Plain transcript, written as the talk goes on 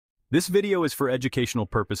This video is for educational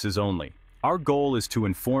purposes only. Our goal is to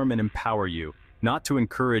inform and empower you, not to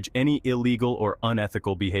encourage any illegal or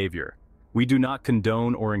unethical behavior. We do not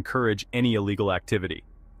condone or encourage any illegal activity.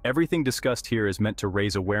 Everything discussed here is meant to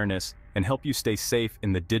raise awareness and help you stay safe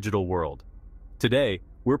in the digital world. Today,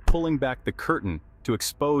 we're pulling back the curtain to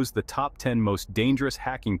expose the top 10 most dangerous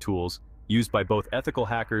hacking tools used by both ethical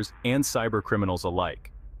hackers and cyber criminals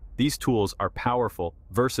alike. These tools are powerful,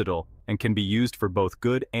 versatile, and can be used for both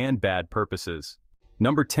good and bad purposes.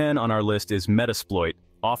 Number 10 on our list is Metasploit,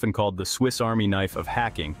 often called the Swiss Army knife of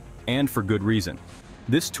hacking, and for good reason.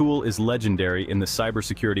 This tool is legendary in the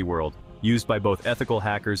cybersecurity world, used by both ethical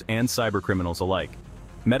hackers and cybercriminals alike.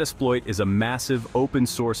 Metasploit is a massive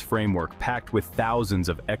open-source framework packed with thousands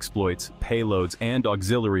of exploits, payloads, and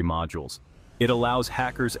auxiliary modules. It allows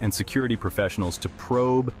hackers and security professionals to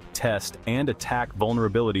probe, test, and attack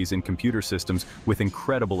vulnerabilities in computer systems with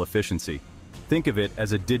incredible efficiency. Think of it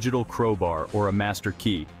as a digital crowbar or a master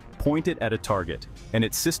key. Point it at a target, and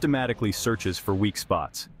it systematically searches for weak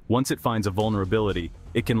spots. Once it finds a vulnerability,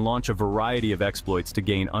 it can launch a variety of exploits to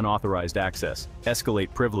gain unauthorized access,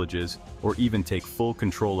 escalate privileges, or even take full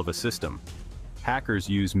control of a system. Hackers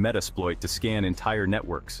use Metasploit to scan entire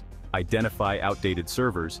networks, identify outdated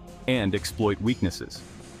servers, and exploit weaknesses.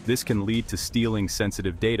 This can lead to stealing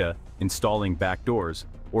sensitive data, installing backdoors,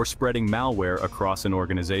 or spreading malware across an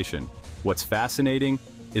organization. What's fascinating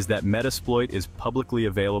is that Metasploit is publicly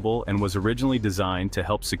available and was originally designed to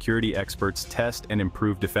help security experts test and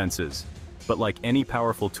improve defenses. But like any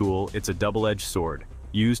powerful tool, it's a double-edged sword,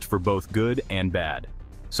 used for both good and bad.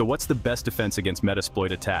 So what's the best defense against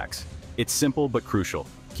Metasploit attacks? It's simple but crucial.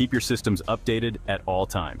 Keep your systems updated at all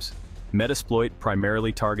times. Metasploit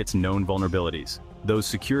primarily targets known vulnerabilities, those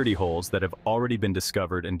security holes that have already been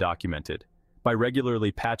discovered and documented. By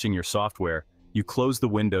regularly patching your software, you close the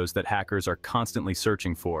windows that hackers are constantly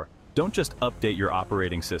searching for. Don't just update your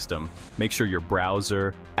operating system. Make sure your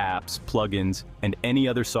browser, apps, plugins, and any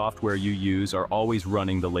other software you use are always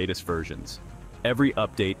running the latest versions. Every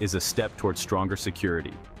update is a step towards stronger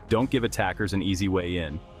security. Don't give attackers an easy way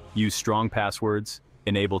in. Use strong passwords,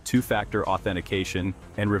 enable two-factor authentication,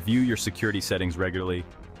 and review your security settings regularly.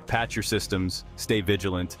 Patch your systems, stay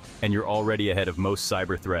vigilant, and you're already ahead of most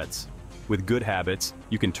cyber threats. With good habits,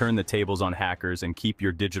 you can turn the tables on hackers and keep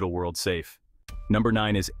your digital world safe. Number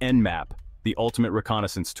 9 is Nmap, the ultimate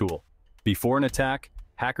reconnaissance tool. Before an attack,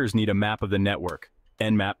 hackers need a map of the network.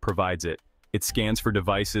 Nmap provides it. It scans for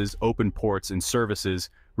devices, open ports, and services,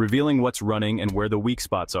 revealing what's running and where the weak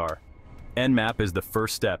spots are. Nmap is the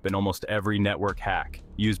first step in almost every network hack,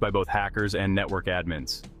 used by both hackers and network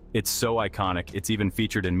admins. It's so iconic, it's even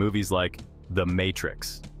featured in movies like The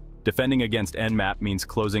Matrix. Defending against Nmap means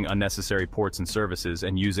closing unnecessary ports and services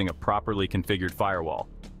and using a properly configured firewall.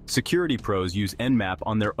 Security pros use Nmap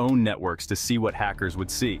on their own networks to see what hackers would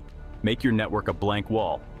see. Make your network a blank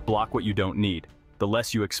wall. Block what you don't need. The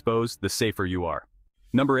less you expose, the safer you are.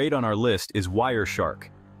 Number 8 on our list is Wireshark,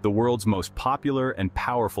 the world's most popular and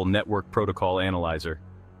powerful network protocol analyzer.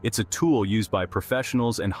 It's a tool used by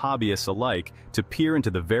professionals and hobbyists alike to peer into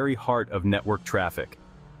the very heart of network traffic.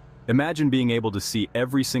 Imagine being able to see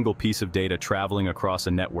every single piece of data traveling across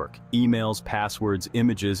a network: emails, passwords,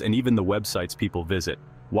 images, and even the websites people visit.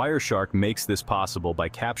 Wireshark makes this possible by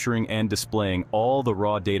capturing and displaying all the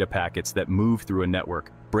raw data packets that move through a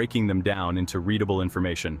network, breaking them down into readable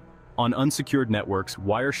information. On unsecured networks,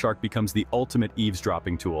 Wireshark becomes the ultimate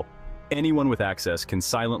eavesdropping tool. Anyone with access can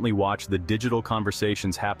silently watch the digital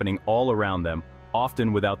conversations happening all around them,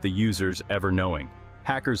 often without the users ever knowing.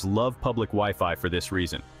 Hackers love public Wi-Fi for this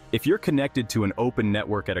reason. If you're connected to an open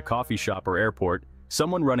network at a coffee shop or airport,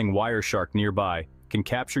 someone running Wireshark nearby can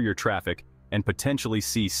capture your traffic and potentially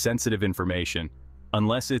see sensitive information,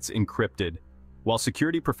 unless it's encrypted. While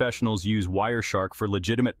security professionals use Wireshark for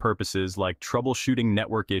legitimate purposes like troubleshooting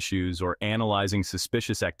network issues or analyzing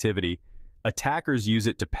suspicious activity, attackers use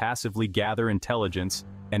it to passively gather intelligence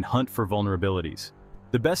and hunt for vulnerabilities.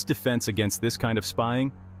 The best defense against this kind of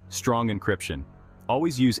spying? Strong encryption.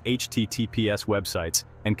 Always use HTTPS websites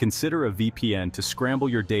and consider a VPN to scramble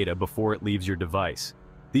your data before it leaves your device.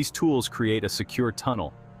 These tools create a secure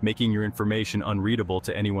tunnel, making your information unreadable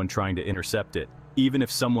to anyone trying to intercept it. Even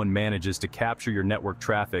if someone manages to capture your network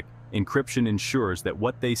traffic, encryption ensures that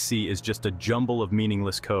what they see is just a jumble of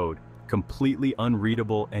meaningless code, completely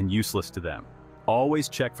unreadable and useless to them. Always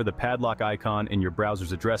check for the padlock icon in your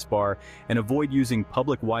browser's address bar and avoid using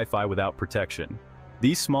public Wi-Fi without protection.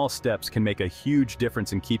 These small steps can make a huge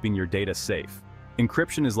difference in keeping your data safe.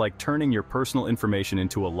 Encryption is like turning your personal information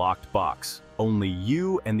into a locked box. Only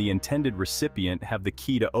you and the intended recipient have the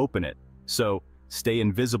key to open it. So, stay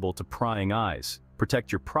invisible to prying eyes.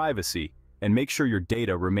 protect your privacy, and make sure your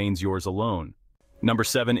data remains yours alone. Number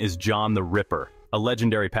 7 is John the Ripper, a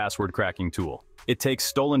legendary password cracking tool. It takes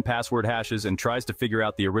stolen password hashes and tries to figure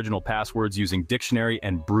out the original passwords using dictionary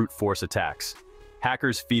and brute force attacks.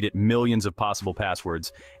 Hackers feed it millions of possible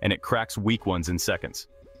passwords, and it cracks weak ones in seconds.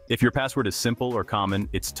 If your password is simple or common,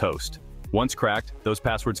 it's toast. Once cracked, those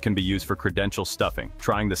passwords can be used for credential stuffing,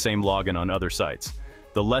 trying the same login on other sites.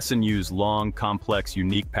 The lesson: use long, complex,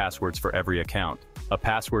 unique passwords for every account. A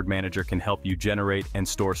password manager can help you generate and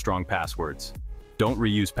store strong passwords. Don't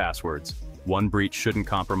reuse passwords. One breach shouldn't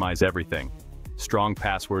compromise everything. Strong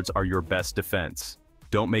passwords are your best defense.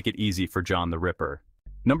 Don't make it easy for John the Ripper.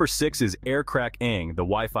 Number 6 is AirCrackAng, the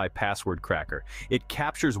Wi-Fi password cracker. It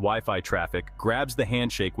captures Wi-Fi traffic, grabs the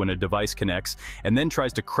handshake when a device connects, and then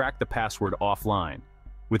tries to crack the password offline.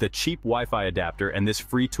 With a cheap Wi-Fi adapter and this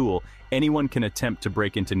free tool, anyone can attempt to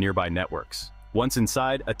break into nearby networks. Once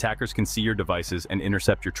inside, attackers can see your devices and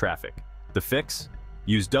intercept your traffic. The fix?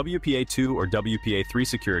 Use WPA2 or WPA3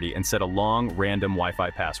 security and set a long, random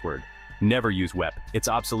Wi-Fi password. Never use WEP. It's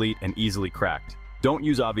obsolete and easily cracked. Don't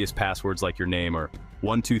use obvious passwords like your name or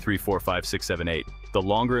 123456778. The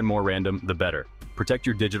longer and more random, the better. Protect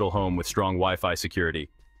your digital home with strong Wi-Fi security.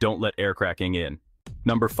 Don't let AirCrackAng in.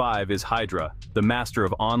 Number 5 is Hydra, the master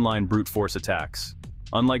of online brute force attacks.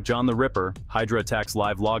 Unlike John the Ripper, Hydra attacks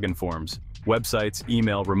live login forms, websites,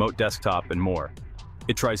 email, remote desktop, and more.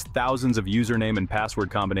 It tries thousands of username and password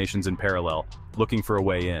combinations in parallel, looking for a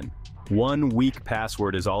way in. One weak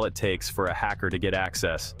password is all it takes for a hacker to get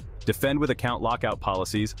access. Defend with account lockout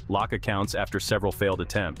policies, lock accounts after several failed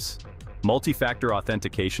attempts. Multi-factor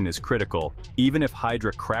authentication is critical. Even if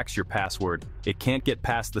Hydra cracks your password, it can't get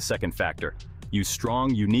past the second factor. Use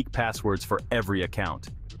strong, unique passwords for every account.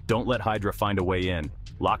 Don't let Hydra find a way in.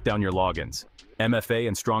 Lock down your logins. MFA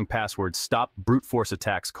and strong passwords stop brute force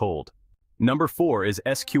attacks cold. Number 4 is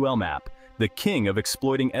SQLmap, the king of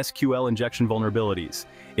exploiting SQL injection vulnerabilities.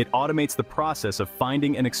 It automates the process of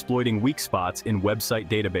finding and exploiting weak spots in website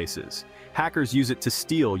databases. Hackers use it to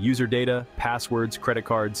steal user data, passwords, credit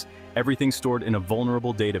cards, everything stored in a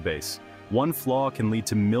vulnerable database. One flaw can lead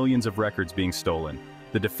to millions of records being stolen.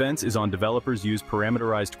 The defense is on developers use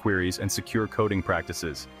parameterized queries and secure coding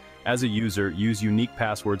practices. As a user, use unique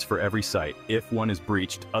passwords for every site. If one is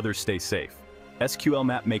breached, others stay safe.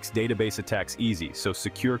 SQLmap makes database attacks easy, so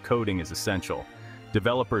secure coding is essential.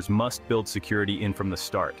 Developers must build security in from the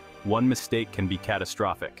start. One mistake can be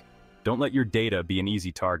catastrophic. Don't let your data be an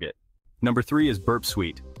easy target. Number 3 is Burp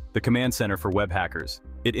Suite, the command center for web hackers.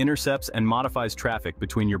 It intercepts and modifies traffic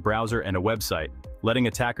between your browser and a website, letting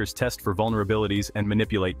attackers test for vulnerabilities and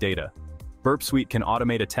manipulate data. Burp Suite can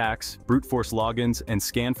automate attacks, brute force logins, and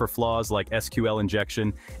scan for flaws like SQL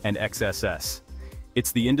injection and XSS.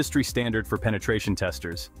 It's the industry standard for penetration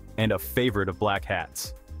testers, and a favorite of black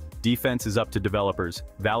hats. Defense is up to developers.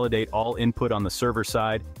 Validate all input on the server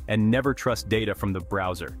side, and never trust data from the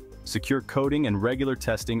browser. Secure coding and regular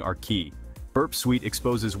testing are key. Burp Suite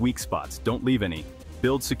exposes weak spots, don't leave any.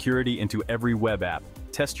 Build security into every web app.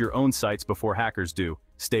 Test your own sites before hackers do.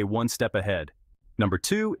 Stay one step ahead. Number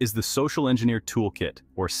 2 is the Social Engineer Toolkit,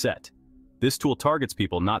 or SET. This tool targets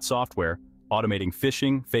people, not software, automating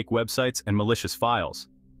phishing, fake websites, and malicious files.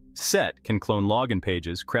 SET can clone login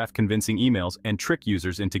pages, craft convincing emails, and trick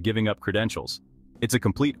users into giving up credentials. It's a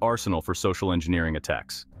complete arsenal for social engineering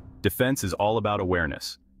attacks. Defense is all about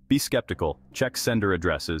awareness. Be skeptical, check sender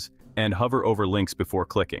addresses, and hover over links before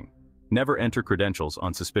clicking. Never enter credentials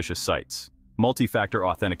on suspicious sites. Multi-factor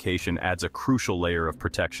authentication adds a crucial layer of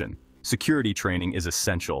protection. Security training is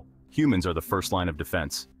essential. Humans are the first line of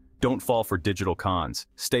defense. Don't fall for digital cons.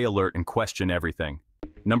 Stay alert and question everything.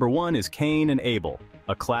 Number 1 is Cain and Abel,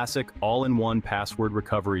 a classic all-in-one password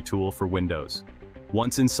recovery tool for Windows.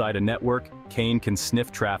 Once inside a network, Cain can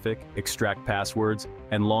sniff traffic, extract passwords,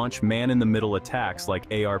 and launch man-in-the-middle attacks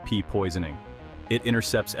like ARP poisoning. It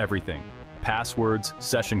intercepts everything: passwords,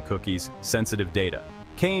 session cookies, sensitive data.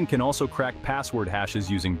 Cain can also crack password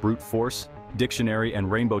hashes using brute force, dictionary,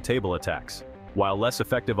 and rainbow table attacks. While less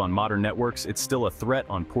effective on modern networks, it's still a threat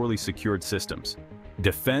on poorly secured systems.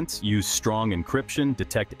 Defense: use strong encryption,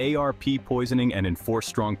 detect ARP poisoning, and enforce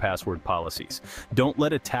strong password policies. Don't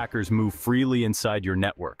let attackers move freely inside your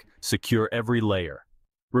network. Secure every layer.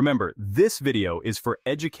 Remember, this video is for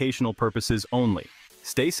educational purposes only.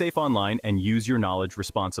 Stay safe online and use your knowledge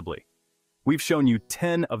responsibly. We've shown you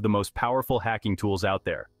 10 of the most powerful hacking tools out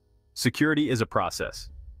there. Security is a process.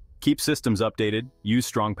 Keep systems updated, use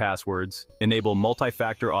strong passwords, enable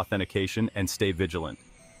multi-factor authentication, and stay vigilant.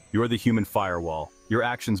 You're the human firewall. Your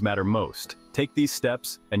actions matter most. Take these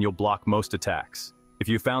steps, and you'll block most attacks. If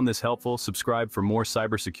you found this helpful, subscribe for more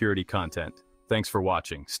cybersecurity content. Thanks for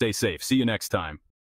watching. Stay safe. See you next time.